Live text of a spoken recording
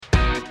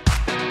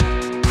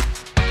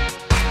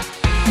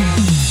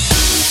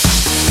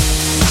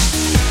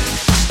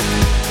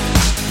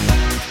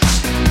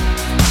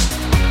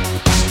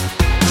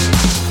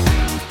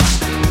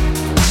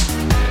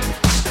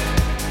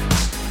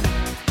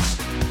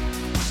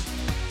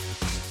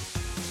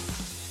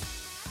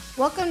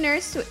Welcome,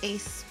 nerds, to a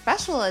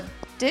special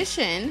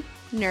edition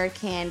Nerd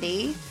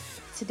Candy.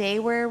 Today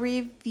we're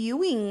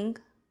reviewing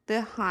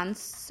the Han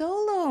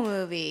Solo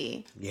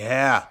movie.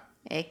 Yeah.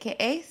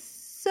 AKA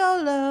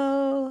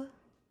Solo.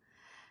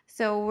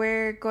 So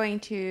we're going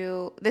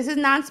to... This is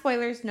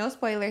non-spoilers. No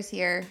spoilers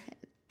here.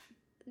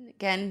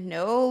 Again,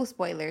 no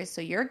spoilers.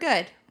 So you're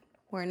good.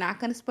 We're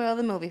not going to spoil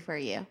the movie for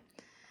you.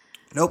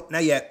 Nope,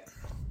 not yet.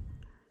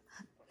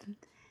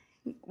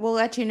 We'll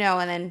let you know,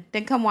 and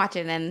then come watch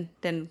it, and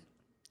then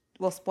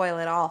we'll spoil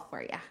it all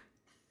for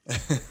you.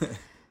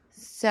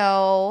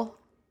 So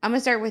I'm going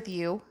to start with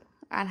you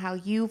on how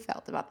you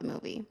felt about the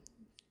movie.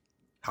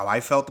 How I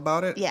felt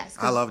about it? Yes.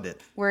 I loved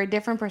it. We're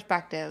different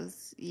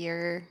perspectives.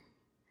 You're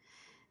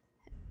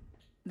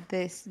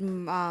this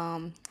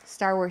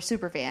Star Wars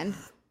super fan.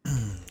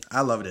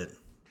 I loved it.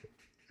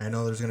 I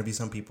know there's going to be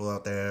some people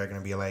out there that are going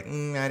to be like,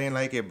 I didn't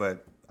like it,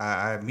 but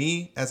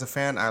me, as a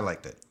fan, I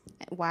liked it.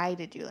 Why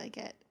did you like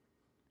it?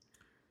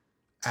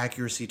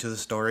 Accuracy to the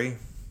story.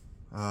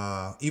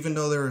 Even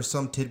though there were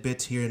some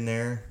tidbits here and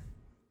there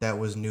that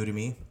was new to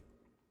me.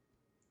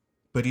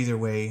 But either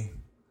way,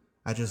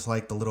 I just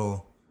like the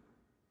little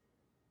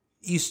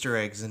Easter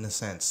eggs in a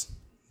sense.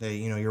 That,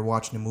 you're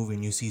watching a movie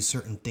and you see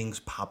certain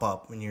things pop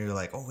up and you're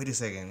like, oh, wait a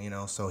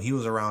second, So he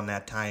was around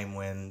that time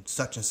when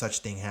such and such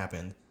thing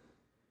happened.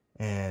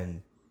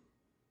 And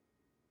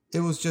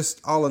it was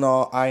just, all in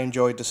all, I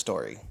enjoyed the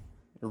story.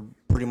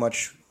 Pretty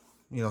much,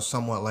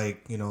 somewhat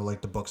like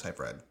the books I've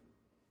read.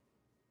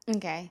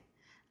 Okay.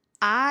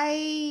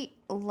 I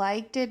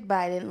liked it, but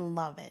I didn't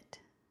love it.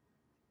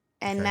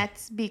 And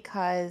that's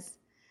because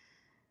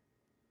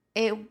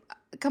it,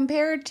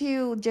 compared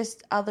to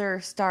just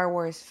other Star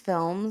Wars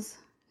films,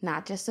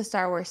 not just the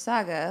Star Wars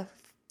saga,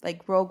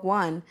 like Rogue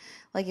One,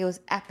 like it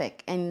was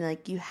epic. And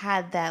like you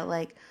had that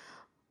like,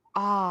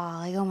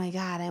 oh my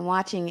God, I'm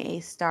watching a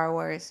Star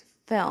Wars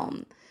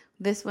film.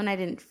 This one, I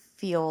didn't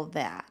feel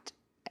that.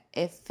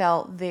 It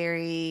felt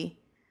very,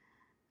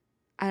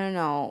 I don't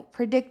know,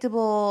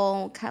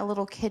 predictable, kind of a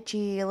little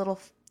kitschy, a little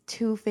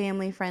too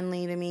family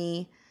friendly to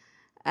me.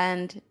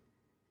 And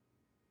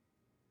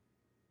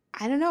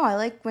I don't know, I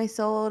like my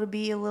Solo to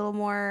be a little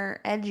more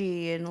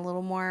edgy and a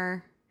little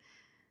more,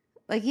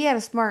 like he had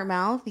a smart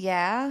mouth,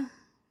 yeah,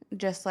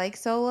 just like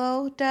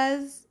Solo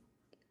does,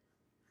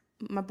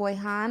 my boy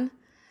Han.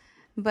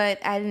 But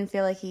I didn't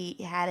feel like he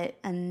had it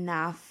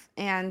enough.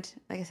 And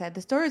like I said,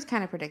 the story was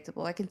kind of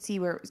predictable. I could see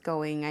where it was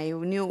going. I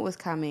knew it was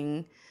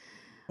coming.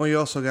 Well, you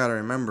also got to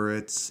remember,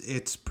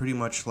 it's pretty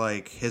much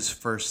like his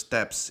first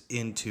steps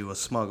into a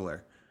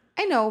smuggler.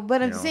 I know,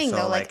 but I'm saying, so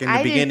though, like in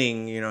the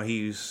beginning,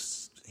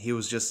 he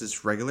was just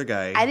this regular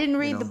guy. I didn't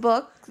read the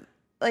book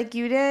like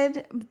you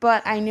did,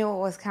 but I knew it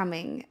was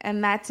coming.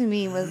 And that to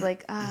me was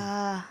like,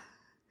 and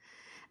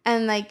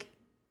like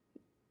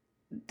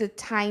the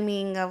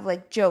timing of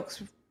like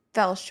jokes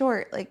fell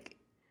short. Like,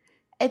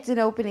 it's an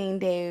opening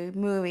day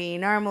movie.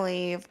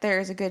 Normally, if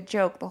there's a good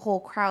joke, the whole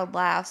crowd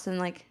laughs. And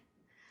like,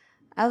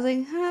 I was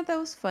like, that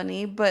was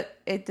funny. But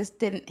it just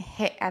didn't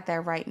hit at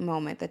that right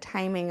moment. The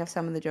timing of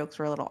some of the jokes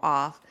were a little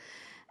off.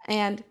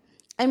 And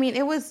I mean,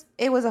 it was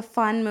a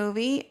fun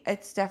movie.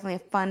 It's definitely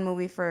a fun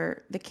movie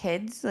for the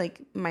kids.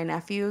 Like, my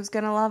nephew's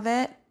gonna love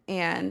it.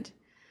 And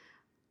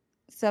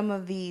some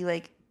of the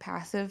like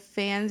passive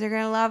fans are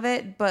gonna love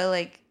it. But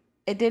like,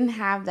 it didn't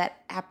have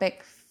that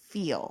epic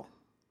feel.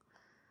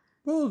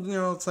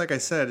 Well, it's like I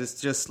said,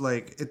 it's just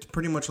like, it's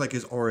pretty much like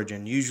his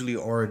origin. Usually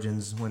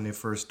origins, when they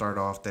first start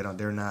off,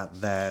 they're not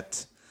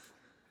that,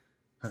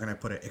 how can I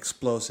put it,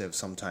 explosive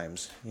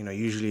sometimes.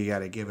 Usually you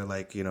gotta give it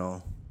like,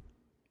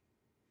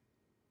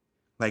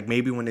 like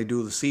maybe when they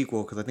do the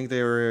sequel, because I think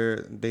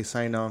they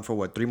signed on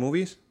for 3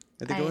 movies?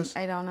 I think it was?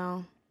 I don't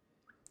know.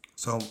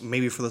 So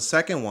maybe for the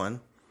second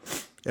one,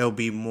 it'll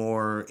be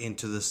more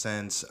into the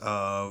sense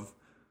of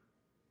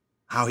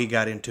how he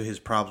got into his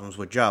problems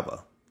with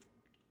Jabba.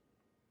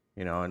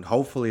 And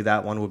hopefully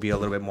that one will be a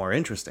little bit more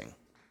interesting.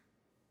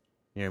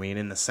 You know what I mean?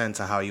 In the sense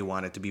of how you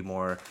want it to be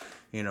more,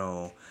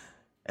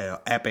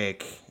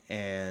 epic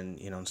and,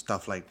 and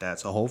stuff like that.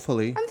 So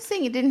hopefully. I'm just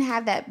saying it didn't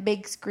have that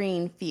big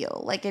screen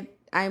feel. Like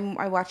I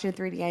watched it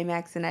in 3D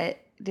IMAX and I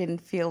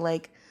didn't feel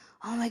like,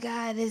 oh my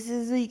God, this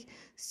is like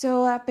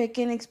so epic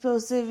and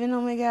explosive and oh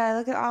my God,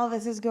 look at all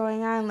this is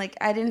going on. Like,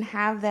 I didn't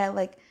have that,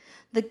 like,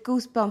 the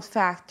goosebumps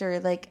factor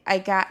like I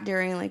got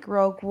during like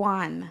Rogue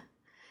One.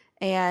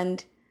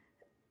 And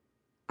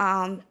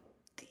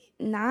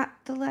not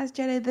The Last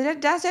Jedi. The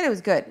Last Jedi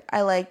was good.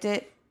 I liked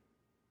it.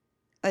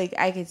 Like,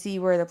 I could see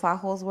where the plot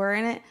holes were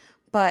in it,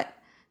 but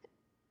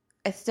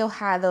it still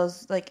had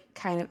those like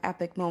kind of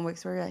epic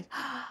moments where you're like,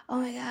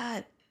 oh my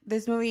God,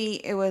 this movie,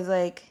 it was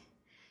like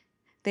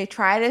they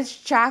try to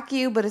shock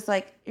you, but it's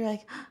like you're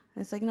like,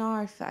 it's like, no,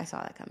 I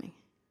saw that coming.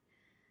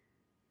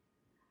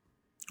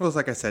 Well, it's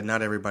like I said,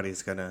 not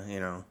everybody's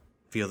gonna,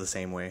 feel the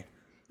same way.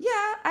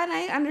 Yeah, and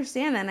I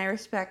understand that, and I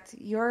respect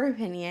your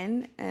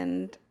opinion,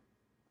 and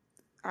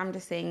I'm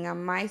just saying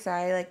on my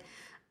side, like,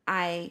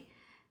 I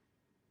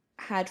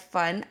had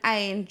fun. I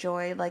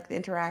enjoyed like the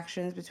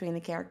interactions between the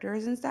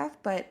characters and stuff,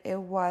 but it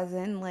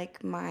wasn't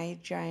like my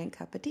giant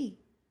cup of tea.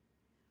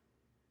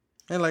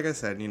 And like I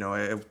said,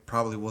 it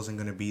probably wasn't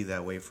going to be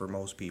that way for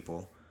most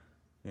people,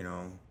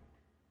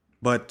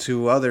 But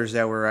to others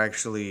that were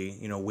actually,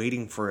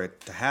 waiting for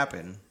it to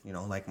happen,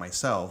 like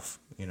myself,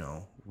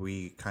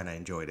 we kind of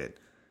enjoyed it.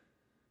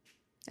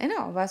 I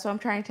know. That's what I'm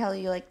trying to tell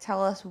you. Like,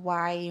 tell us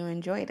why you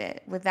enjoyed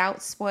it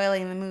without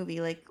spoiling the movie.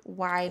 Like,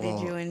 why did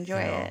you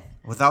enjoy it?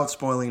 Without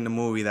spoiling the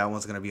movie, that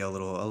one's gonna be a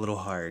little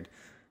hard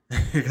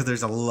because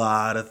there's a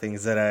lot of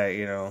things that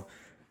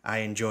I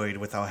enjoyed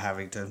without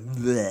having to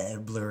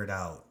blur it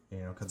out.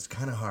 Because it's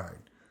kind of hard.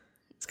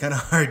 It's kind of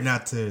hard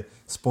not to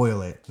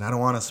spoil it, and I don't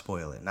want to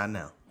spoil it. Not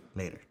now.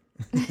 Later.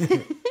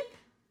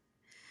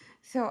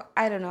 So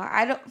I don't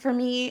know. For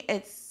me,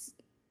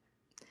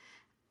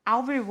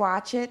 I'll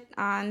rewatch it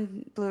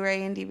on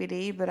Blu-ray and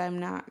DVD, but I'm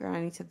not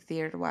going to the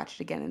theater to watch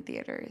it again in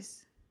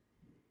theaters.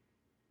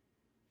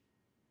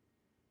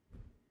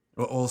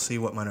 Well, we'll see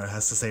what Manuel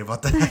has to say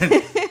about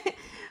that.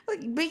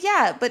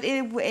 But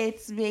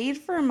it's made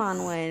for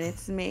Manuel.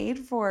 It's made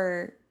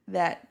for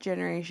that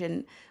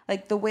generation.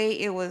 Like the way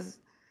it was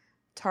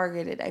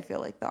targeted, I feel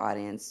like the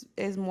audience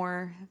is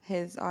more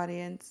his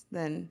audience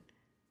than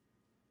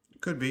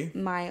could be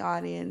my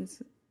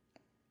audience.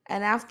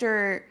 And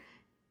after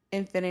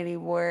Infinity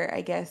War,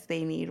 I guess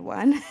they need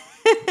one.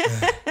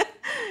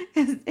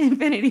 Because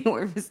Infinity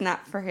War was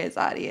not for his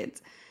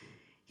audience.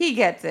 He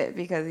gets it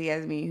because he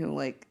has me who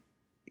like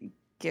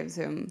gives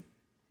him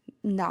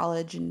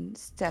knowledge and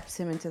steps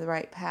him into the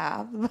right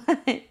path.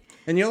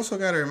 And you also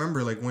got to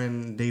remember, like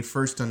when they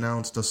first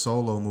announced the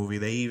Solo movie,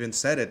 they even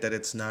said it that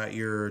it's not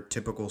your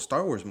typical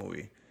Star Wars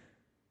movie.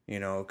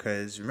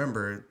 Because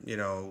remember,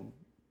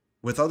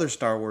 with other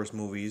Star Wars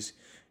movies,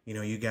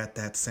 you got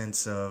that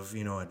sense of,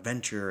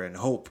 adventure and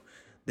hope.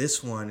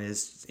 This one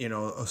is,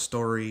 a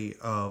story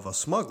of a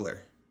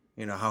smuggler,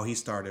 how he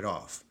started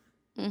off.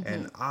 Mm-hmm.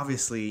 And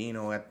obviously,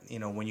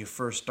 when you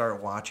first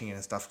start watching it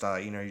and stuff,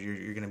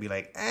 you're going to be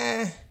like,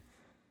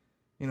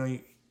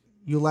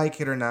 you like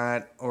it or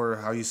not, or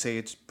how you say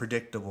it's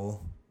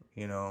predictable,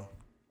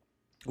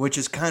 which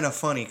is kind of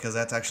funny because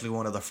that's actually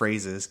one of the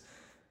phrases,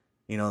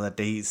 that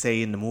they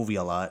say in the movie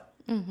a lot.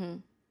 Mm-hmm.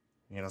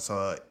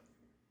 So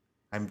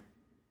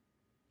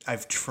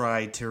I've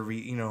tried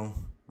to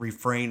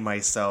refrain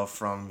myself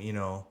from being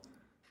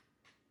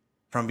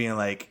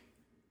like,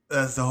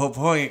 that's the whole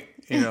point,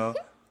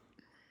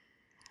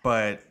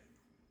 But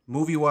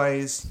movie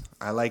wise,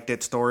 I liked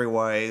it. Story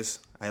wise,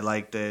 I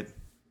liked it.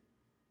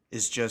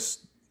 It's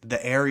just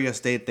the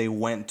areas that they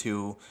went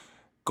to,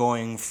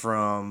 going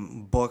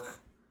from book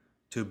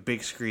to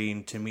big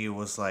screen, to me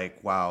was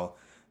like, wow,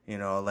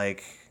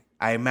 like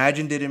I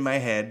imagined it in my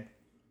head.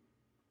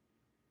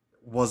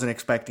 Wasn't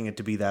expecting it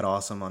to be that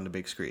awesome on the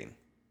big screen,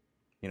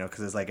 because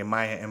it's like in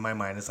my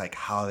mind, it's like,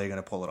 how are they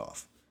gonna pull it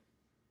off?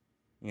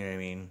 You know what I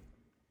mean?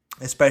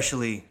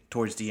 Especially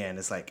towards the end,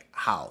 it's like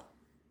how.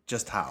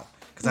 Just how.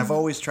 Because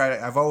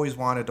mm-hmm. I've always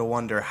wanted to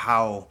wonder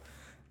how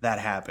that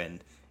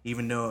happened.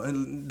 Even though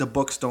the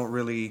books don't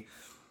really,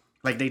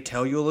 like they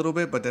tell you a little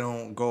bit, but they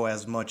don't go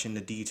as much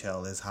into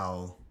detail as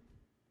how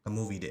the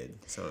movie did.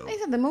 So like I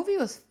said, the movie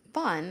was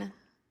fun.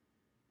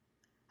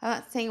 I'm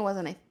not saying it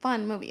wasn't a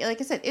fun movie.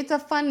 Like I said, it's a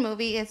fun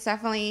movie. It's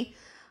definitely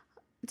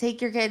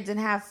take your kids and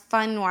have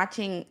fun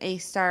watching a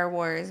Star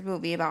Wars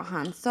movie about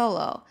Han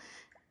Solo.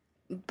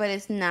 But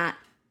it's not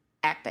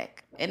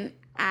epic. And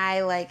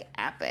I like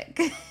epic.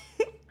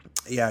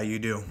 Yeah, you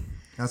do.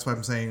 That's what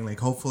I'm saying. Like,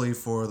 hopefully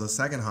for the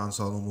second Han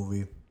Solo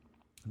movie,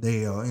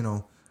 they,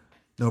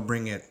 they'll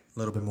bring it a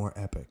little bit more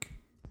epic.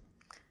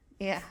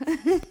 Yeah.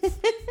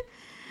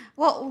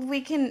 Well,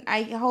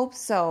 I hope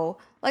so.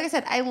 Like I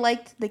said, I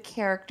liked the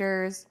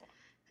characters.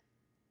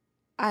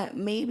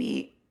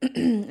 Maybe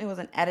it was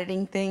an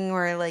editing thing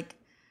or like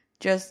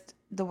just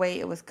the way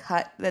it was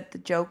cut, that the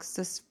jokes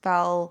just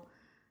felt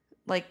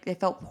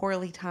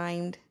poorly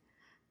timed.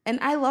 And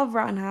I love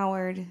Ron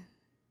Howard.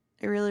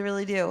 I really,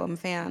 really do. I'm a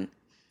fan.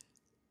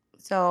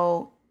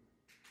 So,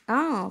 I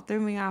don't know, threw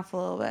me off a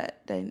little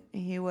bit.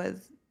 He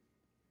was...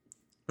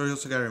 But you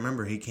also got to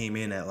remember, he came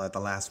in at like the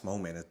last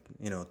moment,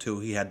 too.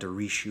 He had to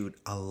reshoot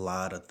a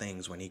lot of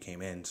things when he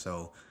came in.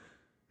 So,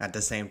 at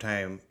the same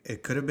time,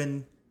 it could have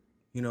been,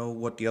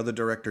 what the other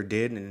director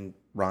did, and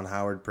Ron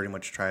Howard pretty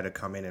much tried to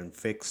come in and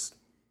fix,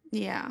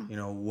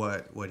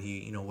 what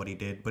he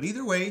did. But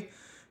either way,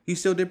 he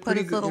still did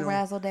pretty good. Put his little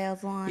razzle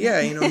dazzle on.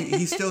 Yeah,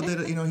 he still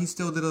did. He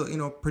still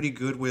did pretty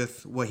good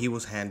with what he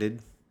was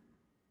handed.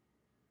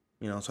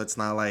 So it's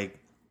not like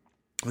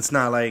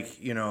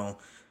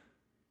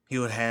he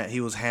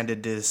was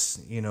handed this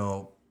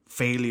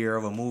failure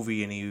of a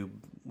movie, and he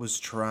was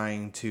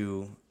trying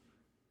to.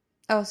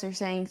 Oh, so you're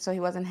saying he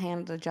wasn't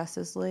handed a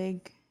Justice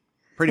League?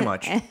 Pretty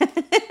much.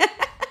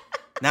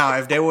 Now,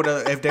 if they would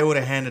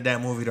have handed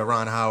that movie to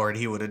Ron Howard,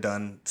 he would have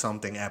done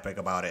something epic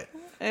about it.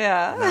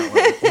 Yeah.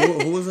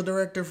 Who was the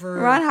director for?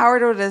 Ron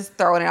Howard would have just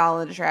thrown it all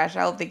in the trash.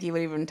 I don't think he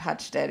would have even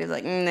touched it. He's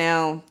like,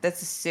 no,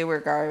 this is sewer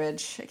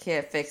garbage. I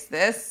can't fix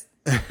this.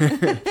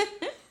 The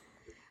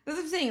That's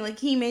what I'm saying. Like,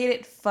 he made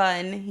it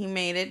fun. He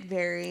made it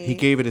very... He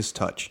gave it his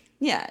touch.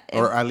 Yeah.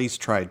 Or at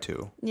least tried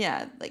to.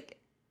 Yeah, like...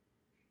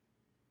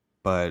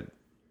 But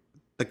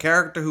the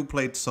character who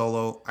played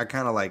Solo, I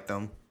kind of liked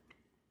him.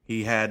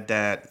 He had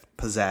that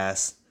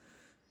pizzazz.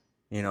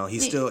 You know, he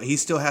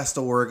still has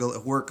to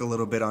work a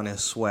little bit on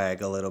his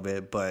swag a little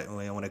bit, but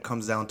when it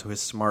comes down to his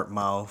smart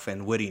mouth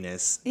and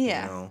wittiness,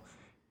 yeah, you know,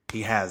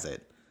 he has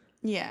it.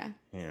 Yeah.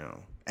 You know,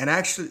 and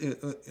actually,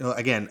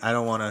 again, I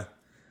don't want to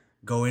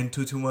go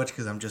into too much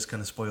because I'm just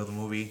gonna spoil the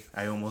movie.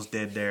 I almost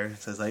did there. It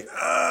says like,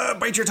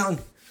 bite your tongue.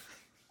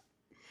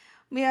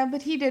 Yeah,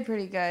 but he did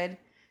pretty good.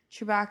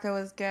 Chewbacca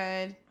was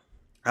good.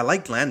 I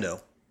liked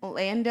Lando.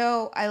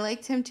 I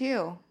liked him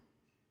too.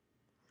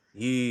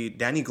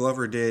 Danny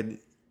Glover did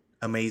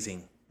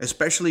amazing,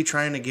 especially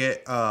trying to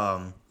get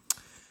how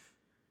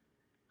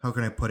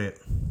can I put it?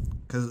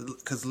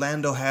 Because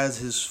Lando has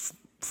his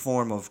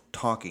form of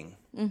talking,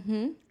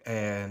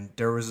 and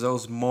there was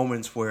those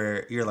moments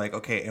where you're like,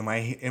 okay, am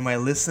I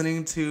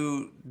listening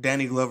to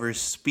Danny Glover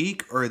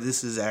speak, or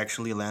this is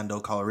actually Lando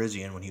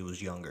Calrissian when he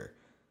was younger?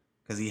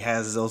 Because he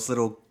has those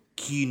little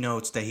key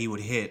notes that he would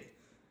hit,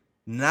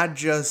 not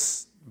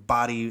just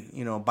body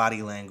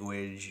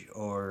language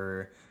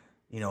or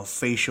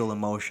facial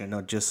emotion,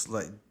 no, just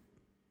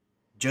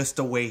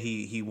the way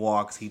he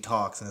walks, he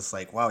talks, and it's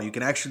like, wow, you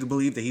can actually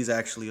believe that he's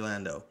actually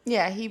Lando.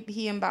 Yeah,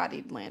 he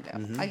embodied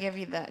Lando. I give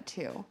you that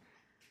too.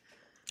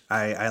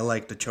 I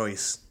like the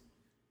choice.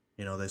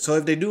 So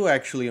if they do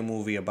actually a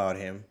movie about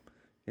him,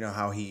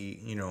 how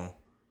he,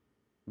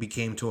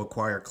 became to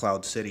acquire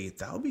Cloud City,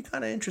 that would be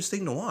kind of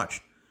interesting to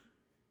watch.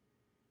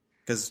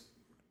 Because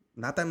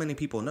not that many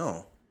people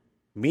know.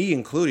 Me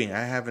including,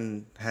 I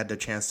haven't had the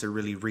chance to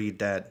really read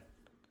that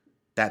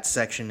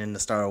section in the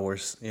Star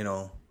Wars,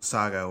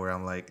 saga where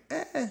I'm like,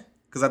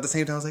 because at the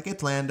same time I was like,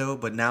 it's Lando,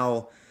 but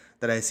now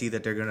that I see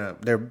that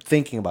they're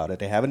thinking about it,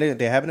 they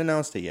haven't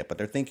announced it yet, but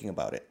they're thinking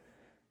about it.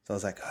 So I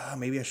was like,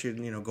 maybe I should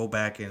go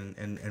back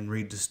and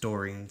read the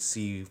story and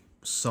see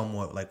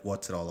somewhat like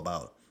what's it all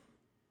about.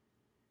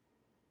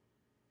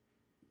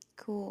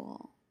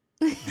 Cool.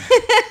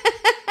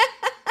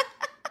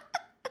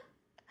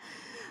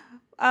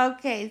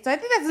 Okay, so I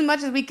think that's as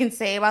much as we can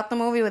say about the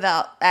movie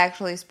without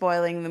actually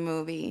spoiling the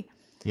movie.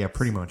 Yeah,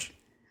 pretty much.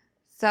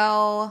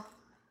 So,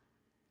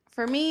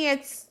 for me,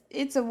 it's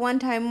a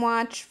one-time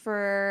watch.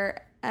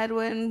 For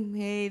Edwin,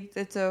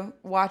 it's a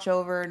watch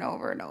over and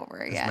over and over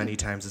again. As many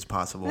times as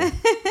possible.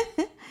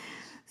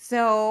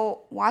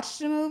 So, watch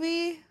the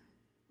movie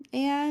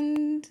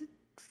and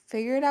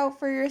figure it out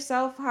for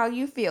yourself how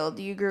you feel.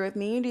 Do you agree with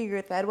me? Do you agree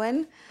with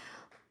Edwin?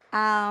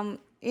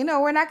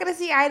 We're not going to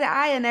see eye to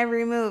eye in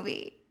every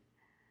movie.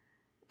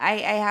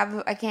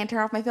 I can't turn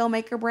off my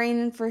filmmaker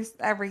brain for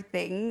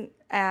everything,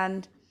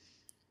 and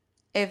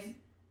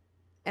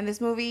in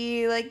this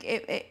movie, like,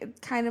 it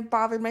kind of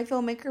bothered my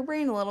filmmaker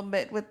brain a little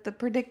bit with the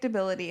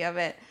predictability of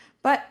it.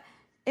 But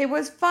it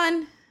was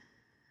fun.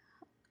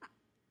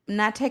 I'm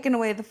not taking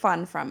away the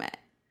fun from it.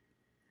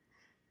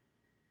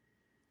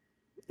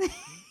 I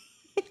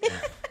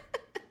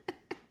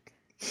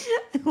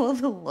love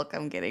the look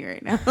I'm getting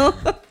right now.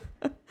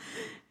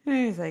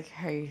 He's like,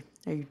 hey,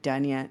 are you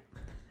done yet?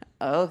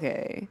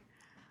 Okay.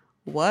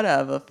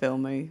 Whatever,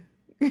 filmy.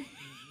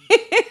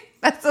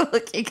 That's the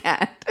look you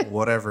got.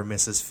 Whatever,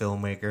 Mrs.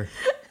 Filmmaker.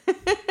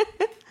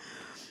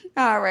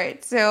 All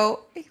right.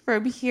 So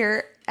from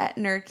here at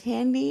Nerd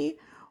Candy,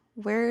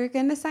 we're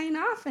going to sign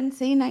off and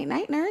say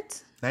night-night,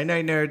 nerds.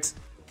 Night-night, nerds.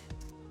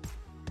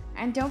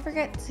 And don't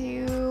forget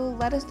to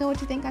let us know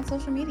what you think on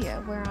social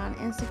media. We're on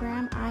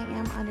Instagram,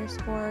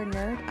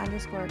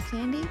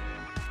 IM_nerd_candy.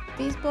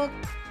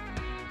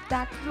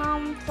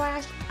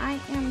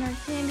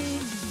 Facebook.com/IamNerdCandy.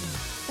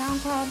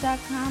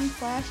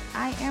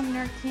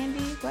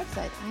 SoundCloud.com/IamNerdCandy.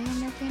 Website,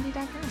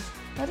 IamNerdCandy.com.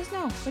 Let us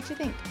know what you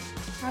think,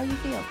 how you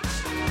feel.